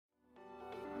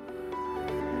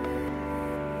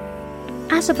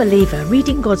As a believer,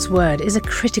 reading God's Word is a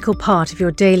critical part of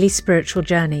your daily spiritual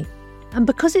journey. And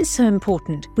because it's so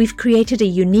important, we've created a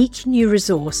unique new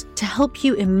resource to help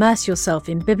you immerse yourself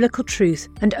in biblical truth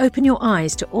and open your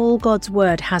eyes to all God's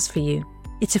Word has for you.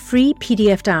 It's a free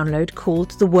PDF download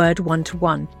called The Word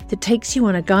 1-to-1 that takes you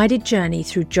on a guided journey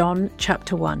through John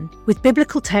chapter 1. With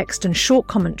biblical text and short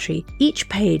commentary, each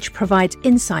page provides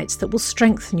insights that will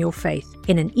strengthen your faith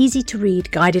in an easy-to-read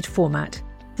guided format.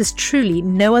 There's truly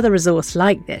no other resource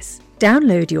like this.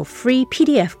 Download your free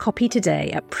PDF copy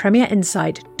today at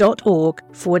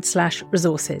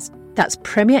premierinsight.org/resources. That's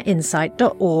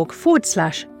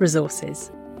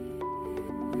premierinsight.org/resources.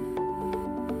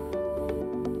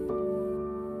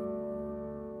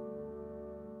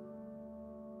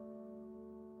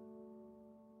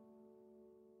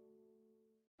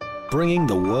 Bringing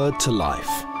the Word to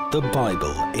life. The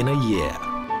Bible in a year.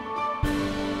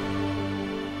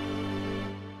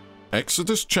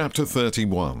 Exodus chapter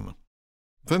 31.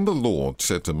 Then the Lord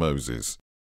said to Moses,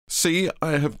 "See,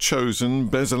 I have chosen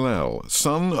Bezalel,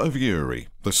 son of Uri,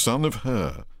 the son of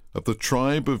Hur, of the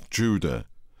tribe of Judah,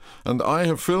 and I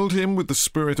have filled him with the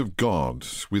Spirit of God,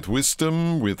 with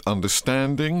wisdom, with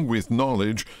understanding, with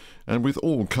knowledge, and with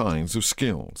all kinds of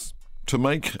skills, to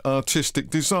make artistic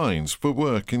designs for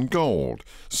work in gold,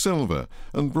 silver,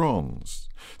 and bronze,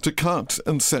 to cut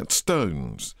and set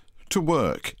stones, to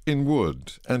work in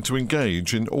wood, and to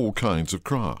engage in all kinds of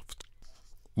craft.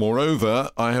 Moreover,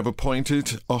 I have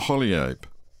appointed Aholiab,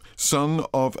 son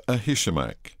of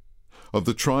Ahishamach, of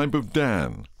the tribe of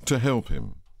Dan, to help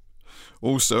him.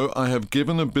 Also, I have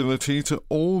given ability to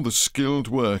all the skilled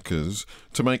workers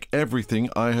to make everything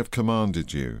I have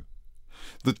commanded you: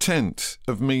 the tent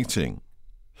of meeting,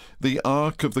 the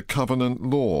ark of the covenant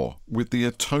law with the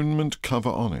atonement cover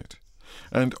on it,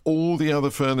 and all the other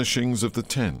furnishings of the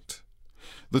tent,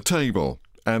 the table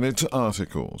and its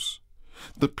articles,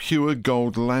 the pure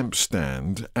gold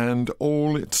lampstand and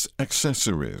all its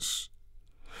accessories,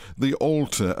 the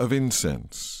altar of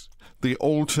incense, the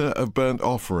altar of burnt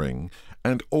offering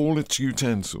and all its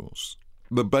utensils,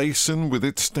 the basin with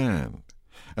its stand,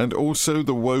 and also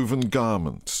the woven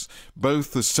garments,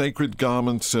 both the sacred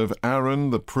garments of Aaron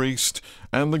the priest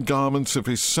and the garments of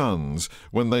his sons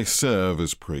when they serve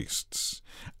as priests,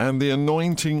 and the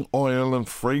anointing oil and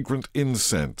fragrant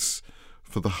incense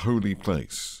for the holy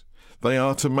place. They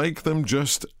are to make them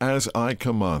just as I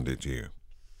commanded you."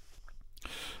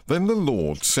 Then the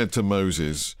Lord said to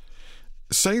Moses,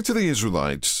 "Say to the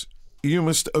Israelites, you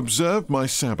must observe my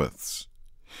Sabbaths.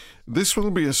 This will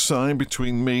be a sign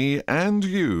between me and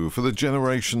you for the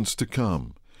generations to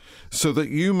come, so that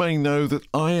you may know that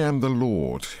I am the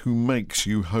Lord who makes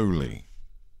you holy.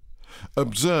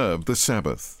 Observe the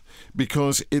Sabbath,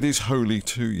 because it is holy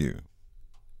to you.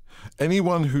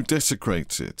 Anyone who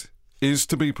desecrates it is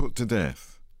to be put to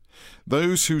death.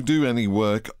 Those who do any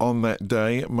work on that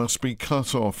day must be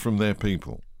cut off from their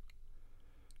people.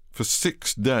 For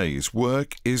 6 days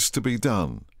work is to be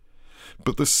done,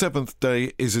 but the 7th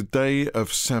day is a day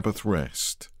of Sabbath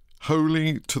rest,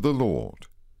 holy to the Lord.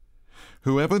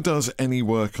 Whoever does any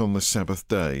work on the Sabbath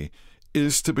day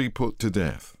is to be put to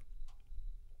death.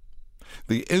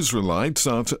 The Israelites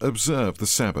are to observe the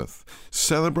Sabbath,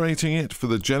 celebrating it for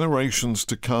the generations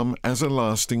to come as a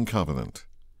lasting covenant.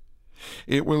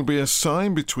 It will be a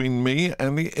sign between me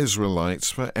and the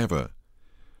Israelites forever.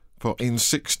 For in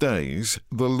 6 days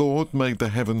the Lord made the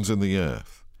heavens and the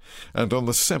earth, and on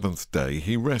the 7th day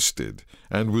he rested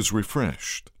and was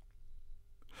refreshed."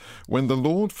 When the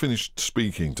Lord finished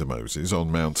speaking to Moses on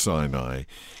Mount Sinai,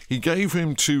 he gave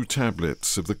him 2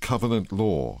 tablets of the covenant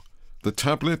law, the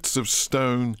tablets of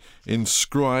stone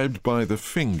inscribed by the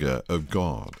finger of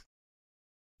God.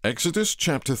 Exodus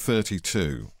chapter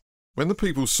 32. When the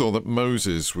people saw that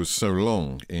Moses was so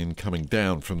long in coming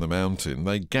down from the mountain,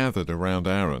 they gathered around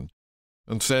Aaron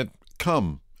and said,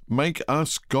 "Come, make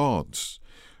us gods,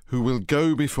 who will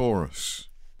go before us.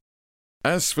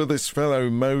 As for this fellow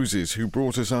Moses who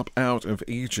brought us up out of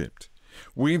Egypt,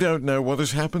 we don't know what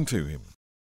has happened to him."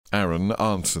 Aaron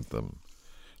answered them,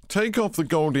 "Take off the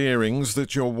gold earrings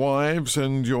that your wives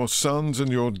and your sons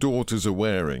and your daughters are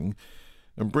wearing,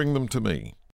 and bring them to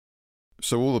me."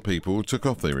 So all the people took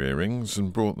off their earrings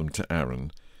and brought them to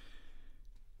Aaron.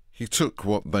 He took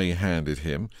what they handed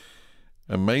him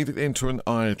and made it into an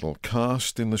idol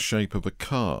cast in the shape of a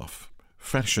calf,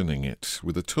 fashioning it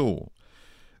with a tool.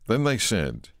 Then they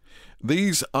said,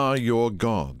 "These are your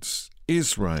gods,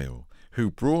 Israel,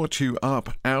 who brought you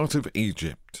up out of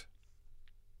Egypt."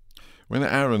 When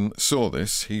Aaron saw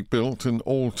this, he built an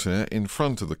altar in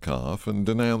front of the calf and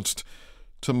announced,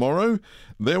 "Tomorrow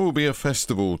there will be a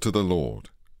festival to the Lord.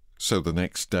 So the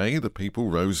next day the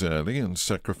people rose early and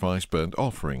sacrificed burnt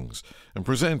offerings and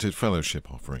presented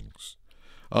fellowship offerings.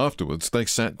 Afterwards they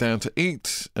sat down to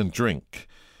eat and drink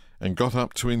and got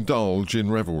up to indulge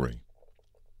in revelry.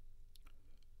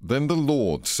 Then the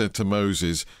Lord said to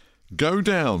Moses, "Go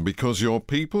down, because your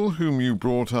people whom you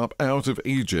brought up out of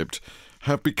Egypt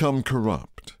have become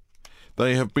corrupt.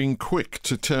 They have been quick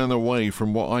to turn away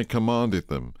from what I commanded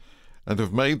them, and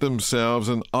have made themselves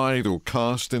an idol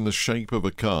cast in the shape of a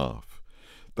calf.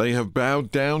 They have bowed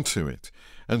down to it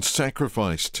and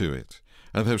sacrificed to it,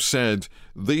 and have said,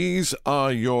 'These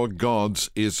are your gods,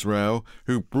 Israel,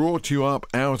 who brought you up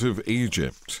out of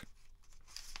Egypt.'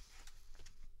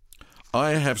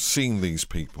 I have seen these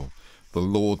people," the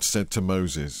Lord said to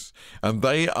Moses, "and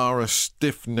they are a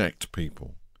stiff-necked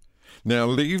people. Now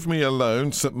leave me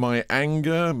alone, so that my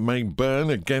anger may burn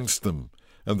against them,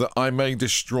 and that I may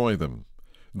destroy them.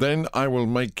 Then I will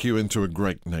make you into a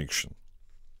great nation."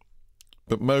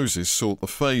 But Moses sought the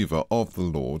favor of the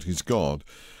Lord his God.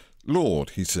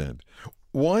 "Lord," he said,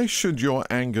 "why should your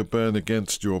anger burn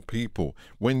against your people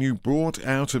when you brought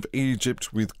out of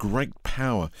Egypt with great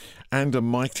power and a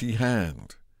mighty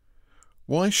hand?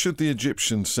 Why should the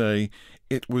Egyptians say,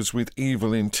 'It was with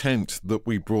evil intent that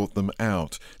we brought them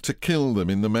out, to kill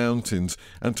them in the mountains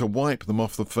and to wipe them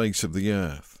off the face of the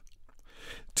earth'?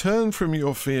 Turn from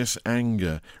your fierce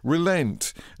anger,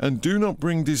 relent, and do not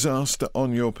bring disaster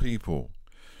on your people.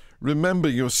 Remember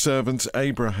your servants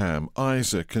Abraham,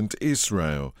 Isaac, and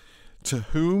Israel, to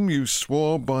whom you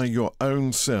swore by your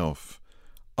own self,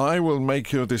 'I will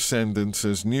make your descendants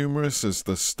as numerous as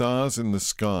the stars in the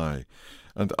sky,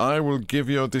 and I will give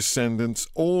your descendants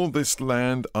all this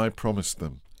land I promised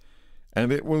them,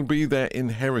 and it will be their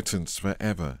inheritance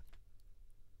forever.'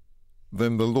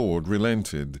 Then the Lord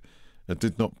relented and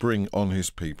did not bring on his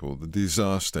people the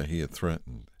disaster he had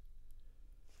threatened.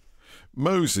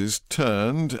 Moses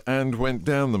turned and went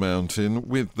down the mountain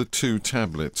with the 2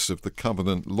 tablets of the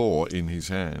covenant law in his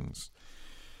hands.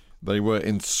 They were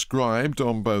inscribed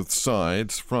on both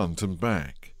sides, front and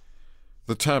back.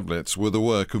 The tablets were the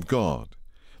work of God.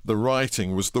 The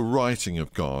writing was the writing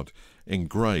of God,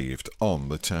 engraved on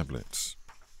the tablets.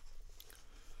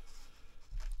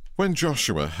 When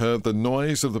Joshua heard the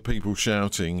noise of the people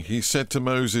shouting, he said to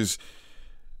Moses,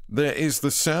 "There is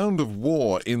the sound of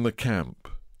war in the camp."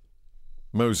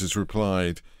 Moses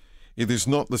replied, "It is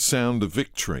not the sound of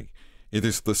victory, it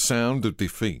is the sound of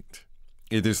defeat.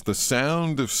 It is the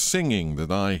sound of singing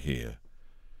that I hear."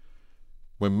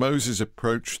 When Moses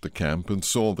approached the camp and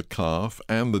saw the calf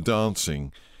and the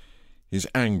dancing, his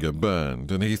anger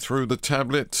burned, and he threw the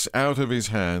tablets out of his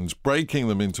hands, breaking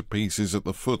them into pieces at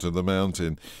the foot of the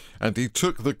mountain. And he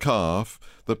took the calf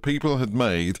the people had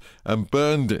made and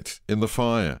burned it in the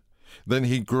fire. Then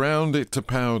he ground it to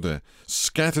powder,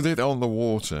 scattered it on the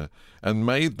water, and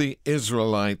made the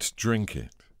Israelites drink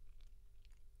it.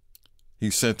 He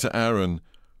said to Aaron,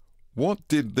 "What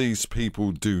did these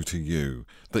people do to you,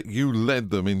 that you led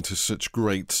them into such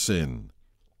great sin?"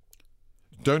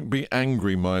 "Don't be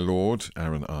angry, my lord,"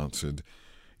 Aaron answered.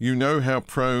 "You know how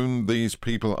prone these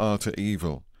people are to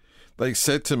evil. They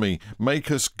said to me,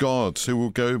 'Make us gods who will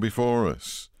go before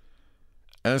us.'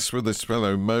 As for this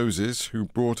fellow Moses, who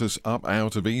brought us up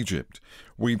out of Egypt,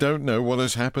 we don't know what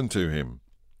has happened to him."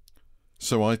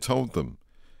 So I told them,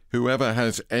 "Whoever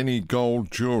has any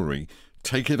gold jewelry,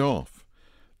 take it off."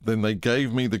 Then they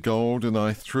gave me the gold, and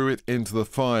I threw it into the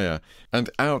fire, and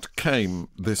out came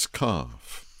this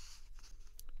calf.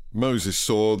 Moses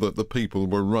saw that the people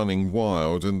were running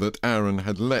wild, and that Aaron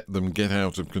had let them get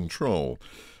out of control,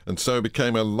 and so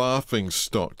became a laughing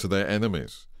stock to their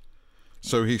enemies.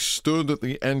 So he stood at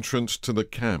the entrance to the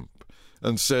camp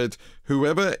and said,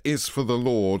 "Whoever is for the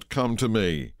Lord, come to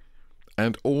me."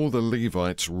 And all the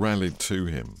Levites rallied to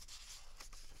him.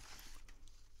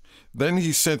 Then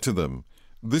he said to them,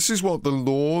 "This is what the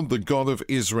Lord, the God of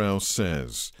Israel,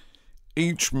 says.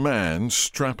 Each man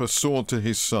strap a sword to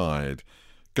his side,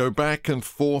 go back and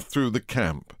forth through the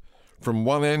camp, from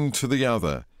one end to the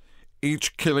other,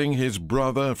 each killing his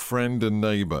brother, friend, and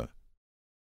neighbor."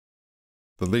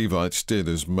 The Levites did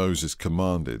as Moses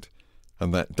commanded,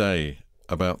 and that day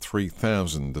about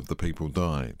 3,000 of the people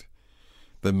died.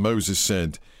 Then Moses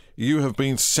said, "You have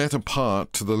been set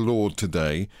apart to the Lord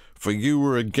today, for you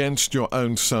were against your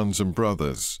own sons and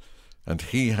brothers, and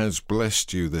he has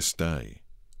blessed you this day."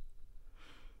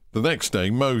 The next day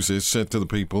Moses said to the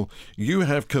people, "You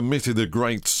have committed a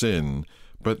great sin,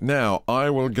 but now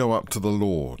I will go up to the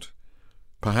Lord.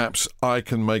 Perhaps I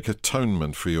can make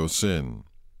atonement for your sin."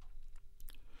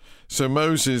 So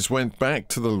Moses went back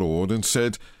to the Lord and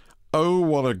said, "Oh,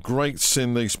 what a great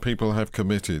sin these people have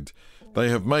committed. They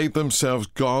have made themselves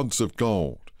gods of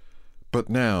gold. But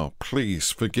now,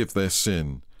 please forgive their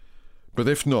sin. But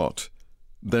if not,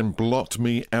 then blot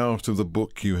me out of the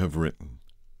book you have written."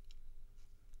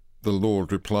 The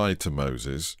Lord replied to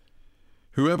Moses,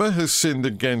 "Whoever has sinned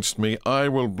against me, I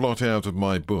will blot out of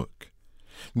my book.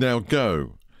 Now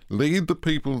go, lead the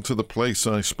people to the place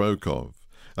I spoke of,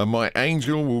 and my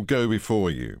angel will go before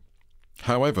you.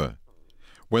 However,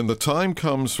 when the time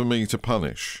comes for me to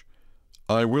punish,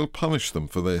 I will punish them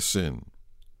for their sin."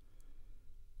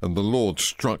 And the Lord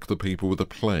struck the people with a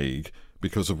plague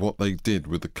because of what they did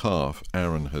with the calf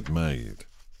Aaron had made.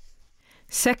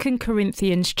 2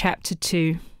 Corinthians chapter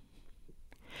 2.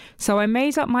 So I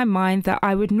made up my mind that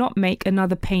I would not make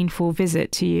another painful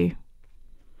visit to you.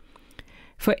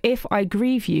 For if I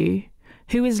grieve you,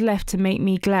 who is left to make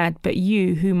me glad but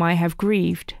you whom I have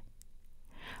grieved?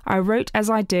 I wrote as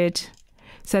I did,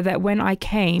 so that when I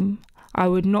came, I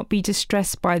would not be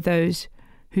distressed by those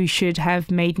who should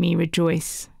have made me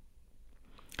rejoice.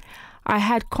 I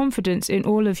had confidence in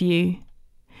all of you,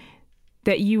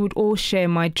 that you would all share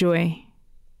my joy.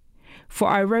 For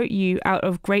I wrote you out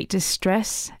of great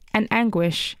distress and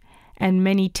anguish and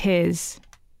many tears,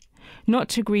 not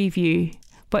to grieve you,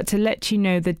 but to let you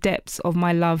know the depths of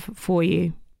my love for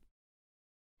you.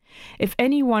 If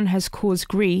anyone has caused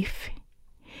grief,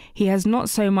 he has not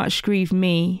so much grieved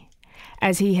me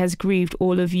as he has grieved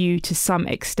all of you to some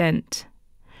extent,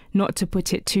 not to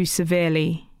put it too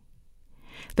severely.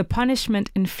 The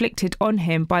punishment inflicted on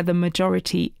him by the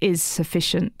majority is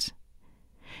sufficient.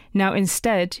 Now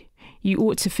instead, you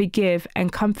ought to forgive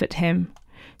and comfort him,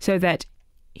 so that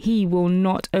he will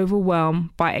not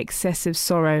overwhelm by excessive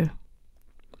sorrow.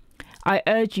 I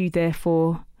urge you,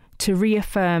 therefore, to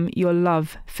reaffirm your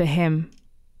love for him.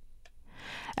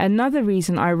 Another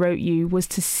reason I wrote you was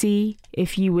to see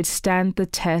if you would stand the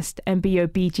test and be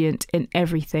obedient in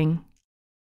everything.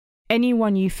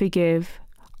 Anyone you forgive,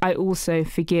 I also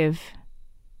forgive.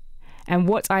 And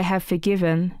what I have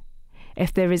forgiven,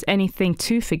 if there is anything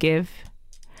to forgive,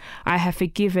 I have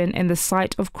forgiven in the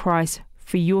sight of Christ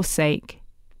for your sake,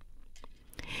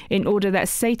 in order that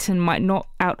Satan might not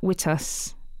outwit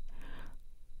us,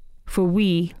 for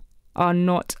we are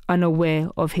not unaware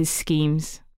of his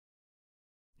schemes.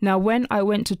 Now when I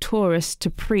went to Taurus to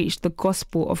preach the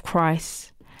gospel of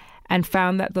Christ, and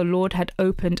found that the Lord had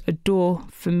opened a door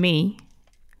for me,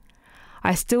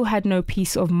 I still had no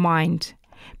peace of mind,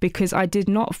 because I did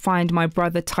not find my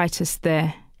brother Titus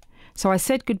there. So I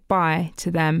said goodbye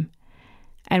to them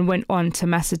and went on to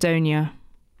Macedonia.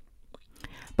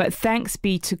 But thanks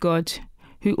be to God,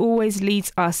 who always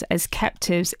leads us as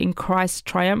captives in Christ's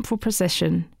triumphal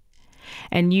procession,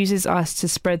 and uses us to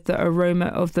spread the aroma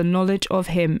of the knowledge of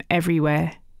him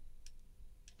everywhere.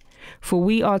 For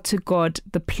we are to God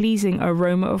the pleasing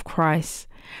aroma of Christ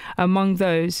among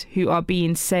those who are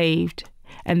being saved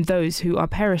and those who are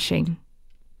perishing.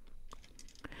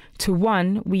 To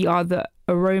one we are the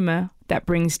aroma that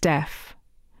brings death,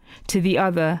 to the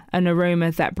other an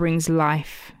aroma that brings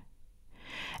life.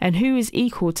 And who is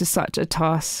equal to such a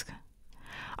task?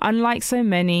 Unlike so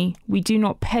many, we do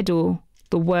not peddle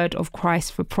the word of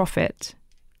Christ for profit.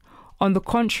 On the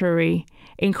contrary,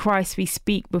 in Christ we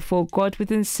speak before God with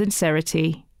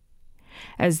sincerity,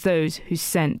 as those who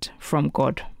sent from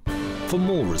God. For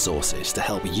more resources to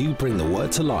help you bring the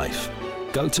word to life,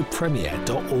 go to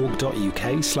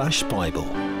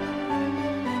premier.org.uk/Bible.